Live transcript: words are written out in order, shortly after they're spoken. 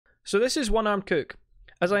So this is One Armed Cook.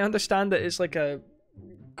 As I understand it, it's like a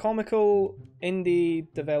comical, indie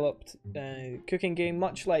developed cooking game,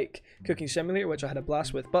 much like Cooking Simulator, which I had a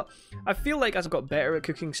blast with. But I feel like as I've got better at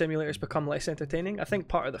Cooking Simulator, it's become less entertaining. I think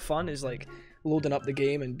part of the fun is like loading up the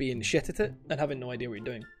game and being shit at it and having no idea what you're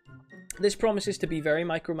doing. This promises to be very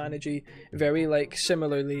micromanagey, very like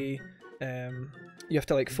similarly you have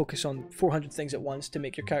to like focus on 400 things at once to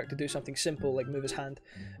make your character do something simple like move his hand,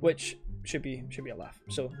 which should be a laugh.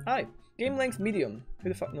 So hi. Game length medium. Who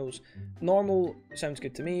the fuck knows? Normal sounds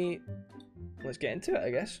good to me. Let's get into it,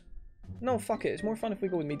 I guess. No, fuck it. It's more fun if we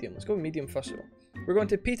go with medium. Let's go with medium first of all. We're going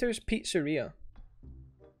to Peter's Pizzeria.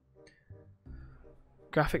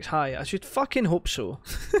 Graphics high. I should fucking hope so.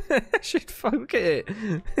 I should look at it.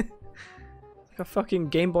 Like a fucking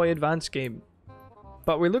Game Boy Advance game.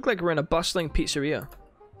 But we look like we're in a bustling pizzeria.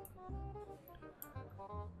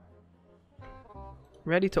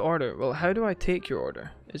 Ready to order. Well, how do I take your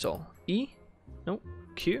order? Is all. E? Nope.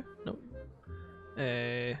 Q? Nope.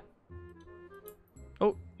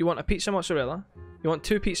 Oh, you want a pizza mozzarella? You want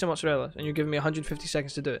 2 pizza mozzarellas, and you're giving me 150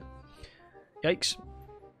 seconds to do it. Yikes.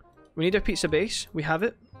 We need a pizza base. We have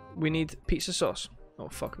it. We need pizza sauce. Oh,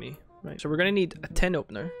 fuck me. Right, so we're going to need a tin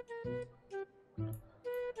opener.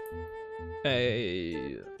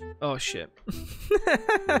 Oh, shit.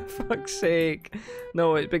 Fuck's sake.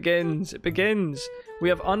 No, it begins. It begins. We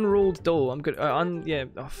have unrolled dough. I'm gonna yeah.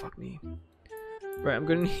 Oh, fuck me. Right, I'm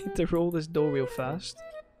gonna need to roll this dough real fast.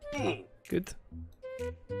 Good.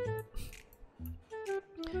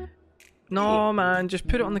 No, man, just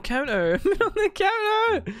put it on the counter. Put it on the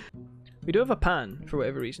counter. We do have a pan for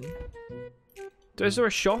whatever reason. Is there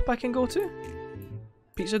a shop I can go to?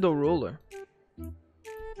 Pizza dough roller.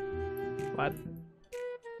 What?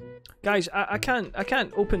 Guys, I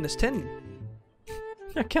can't open this tin.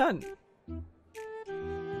 I can't.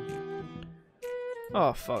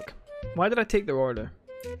 Oh fuck. Why did I take their order?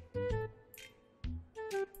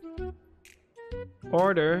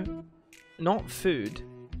 Order, not food.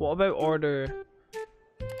 What about order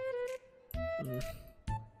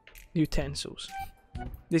utensils?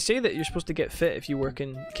 They say that you're supposed to get fit if you work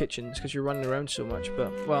in kitchens because you're running around so much,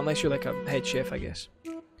 but well, unless you're like a head chef, I guess.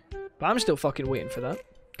 But I'm still fucking waiting for that.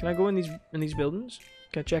 Can I go in these buildings?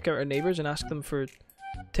 Can I check out our neighbors and ask them for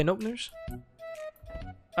tin openers?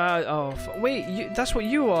 Oh, wait, that's what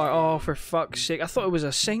you are. Oh, for fuck's sake! I thought it was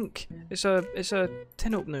a sink. It's a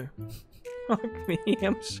tin opener. Fuck me,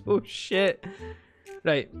 I'm so shit.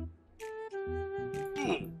 Right.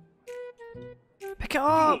 Pick it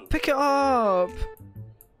up! Pick it up!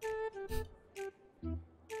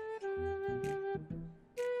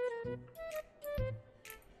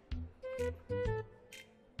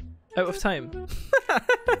 Out of time.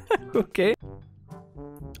 Okay.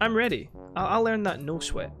 I'm ready. I'll learn that no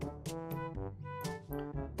sweat.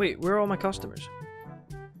 Wait, where are all my customers?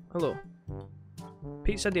 Hello.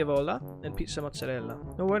 Pizza diavola and pizza mozzarella.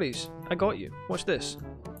 No worries. I got you. Watch this.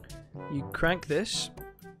 You crank this.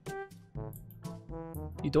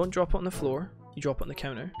 You don't drop it on the floor. You drop it on the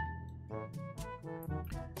counter.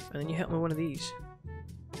 And then you hit me with one of these.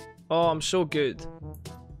 Oh, I'm so good.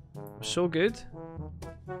 I'm so good.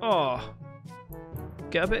 Oh.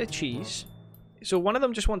 Get a bit of cheese. So one of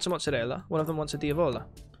them just wants a mozzarella. One of them wants a diavola.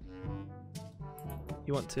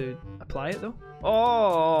 You want to apply it though?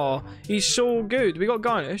 Oh, he's so good. We got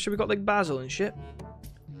garnish. We got like basil and shit.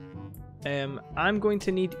 I'm going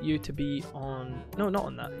to need you to be on... No, not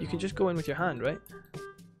on that. You can just go in with your hand, right?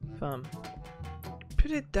 Fam. Put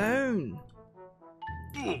it down.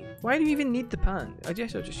 Why do you even need the pan? I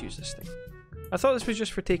guess I'll just use this thing. I thought this was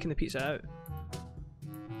just for taking the pizza out.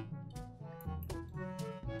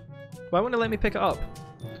 Why won't it let me pick it up?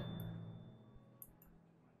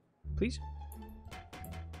 Please?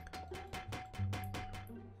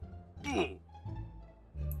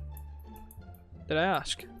 Did I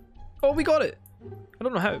ask? Oh, we got it! I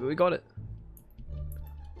don't know how, but we got it.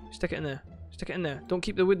 Stick it in there. Stick it in there. Don't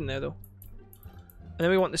keep the wood in there, though. And then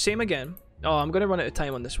we want the same again. Oh, I'm going to run out of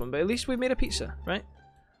time on this one, but at least we've made a pizza, right?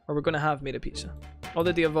 Or we're going to have made a pizza. Oh,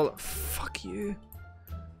 the diavola. Fuck you.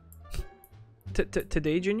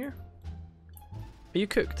 Today, Junior? Are you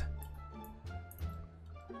cooked?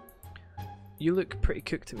 You look pretty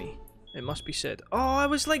cooked to me. It must be said. Oh, I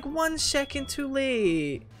was like 1 second too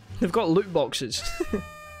late. They've got loot boxes.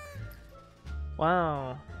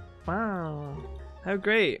 Wow. Wow. How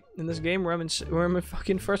great. In this game where I'm in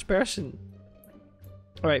fucking first person.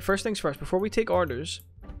 Alright, first things first. Before we take orders.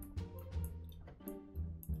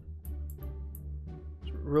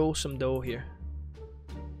 Roll some dough here.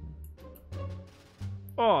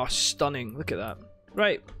 Oh, stunning. Look at that.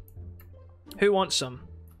 Right. Who wants some?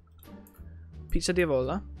 Pizza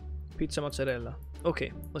diavola. Pizza mozzarella.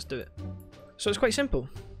 Okay, let's do it. So it's quite simple.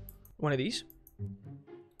 One of these.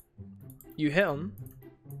 You hit them.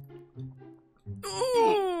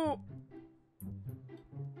 Oh!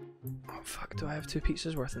 Oh fuck, do I have 2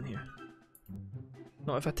 pizzas worth in here?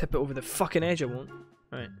 Not if I tip it over the fucking edge, I won't.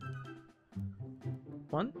 Right.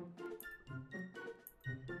 1.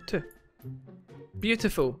 2.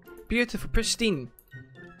 Beautiful. Beautiful. Pristine.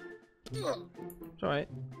 It's alright.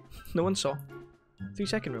 No one saw.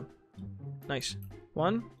 3-second rule. Nice.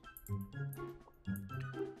 1.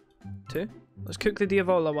 2. Let's cook the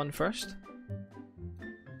Diavola one first.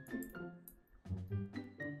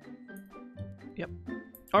 Yep.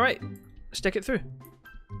 Alright. Stick it through.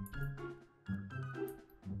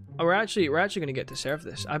 Oh, we're actually gonna get to serve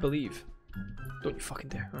this, I believe. Don't you fucking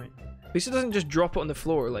dare. Alright. At least it doesn't just drop it on the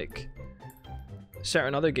floor like a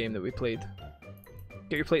certain other game that we played.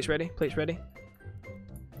 Get your plates ready. Plates ready.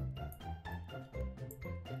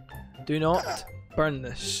 Do not burn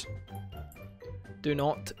this. Do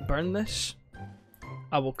not burn this.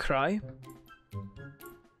 I will cry.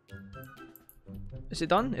 Is it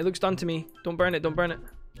done? It looks done to me. Don't burn it, don't burn it.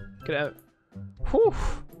 Get it out. Whew!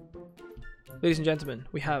 Ladies and gentlemen,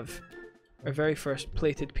 we have our very first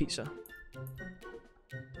plated pizza.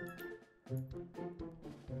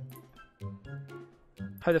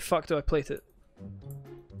 How the fuck do I plate it?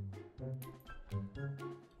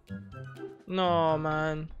 No,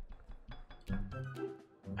 man.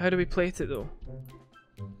 How do we plate it though?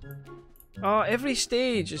 Oh, every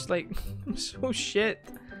stage is like so shit.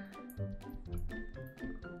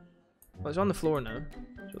 Well, it's on the floor now,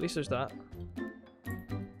 so at least there's that.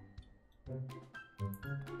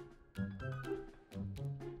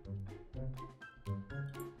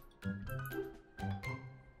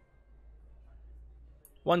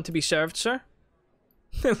 One to be served, sir.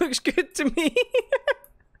 It looks good to me.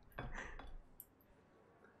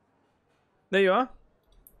 There you are.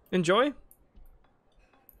 Enjoy.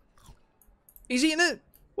 He's eating it.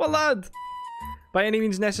 What lad? By any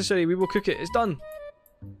means necessary, we will cook it. It's done.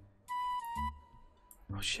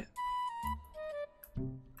 Oh shit.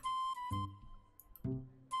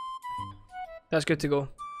 That's good to go.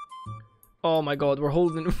 Oh my god, we're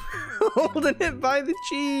holding holding it by the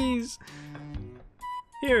cheese.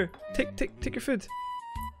 Here, take your food.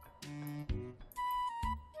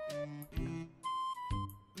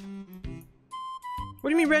 What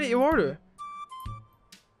do you mean ready to order?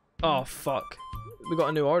 Oh fuck. We got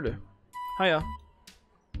a new order. Hiya.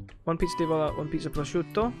 1 pizza di Diavola, 1 pizza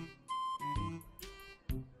prosciutto.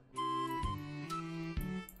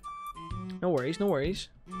 No worries, no worries.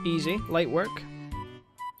 Easy, light work.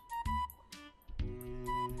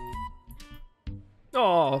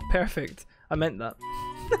 Oh, perfect. I meant that.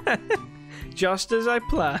 Just as I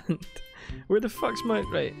planned. Where the fuck's my...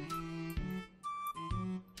 Right.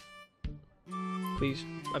 Please.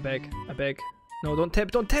 I beg. I beg. No, don't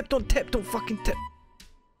tip. Don't tip. Don't tip. Don't fucking tip.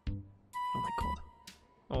 Oh my god.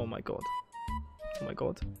 Oh my god. Oh my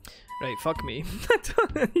god. Right, fuck me. I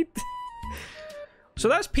don't need... So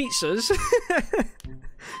that's pizzas.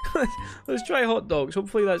 Let's try hot dogs.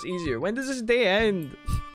 Hopefully that's easier. When does this day end?